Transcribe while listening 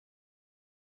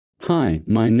Hi,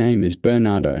 my name is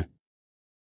Bernardo.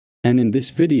 And in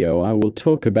this video I will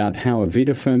talk about how a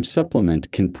VitaFirm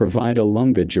supplement can provide a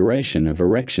longer duration of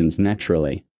erections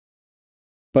naturally.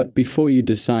 But before you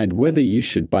decide whether you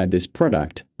should buy this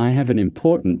product, I have an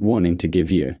important warning to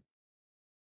give you.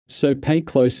 So pay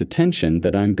close attention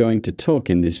that I'm going to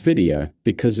talk in this video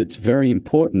because it's very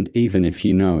important even if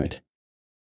you know it.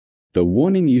 The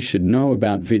warning you should know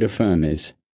about VitaFirm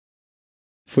is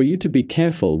for you to be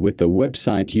careful with the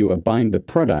website you are buying the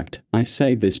product. I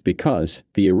say this because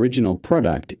the original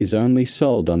product is only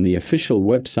sold on the official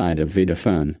website of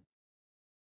VitaFirm.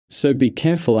 So be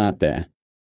careful out there.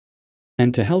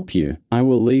 And to help you, I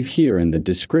will leave here in the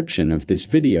description of this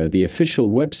video the official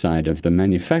website of the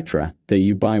manufacturer that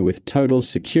you buy with total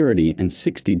security and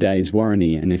 60 days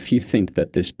warranty, and if you think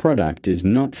that this product is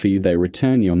not for you, they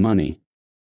return your money.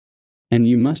 And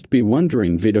you must be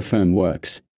wondering, VitaFirm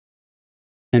works?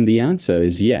 And the answer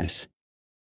is yes.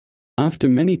 After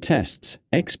many tests,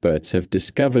 experts have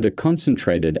discovered a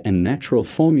concentrated and natural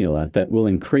formula that will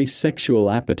increase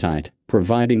sexual appetite,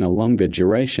 providing a longer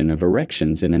duration of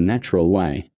erections in a natural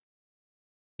way,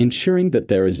 ensuring that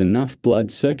there is enough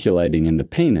blood circulating in the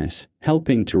penis,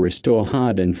 helping to restore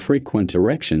hard and frequent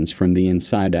erections from the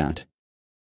inside out.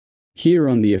 Here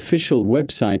on the official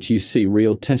website you see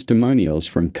real testimonials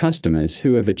from customers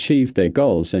who have achieved their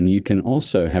goals, and you can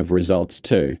also have results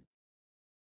too.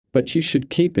 But you should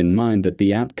keep in mind that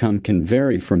the outcome can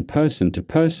vary from person to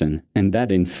person, and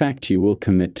that in fact you will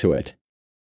commit to it.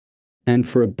 And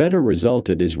for a better result,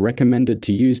 it is recommended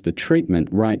to use the treatment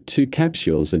right 2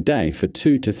 capsules a day for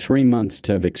 2 to 3 months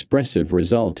to have expressive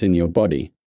result in your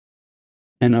body.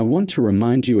 And I want to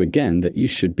remind you again that you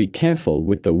should be careful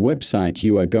with the website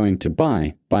you are going to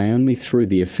buy only through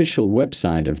the official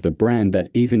website of the brand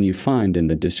that even you find in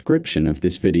the description of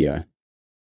this video.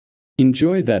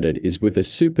 Enjoy that it is with a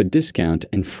super discount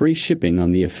and free shipping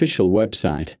on the official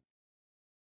website.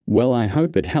 Well, I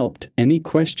hope it helped. Any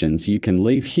questions you can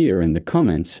leave here in the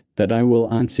comments that I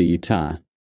will answer you.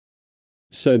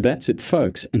 So that's it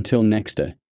folks, until next.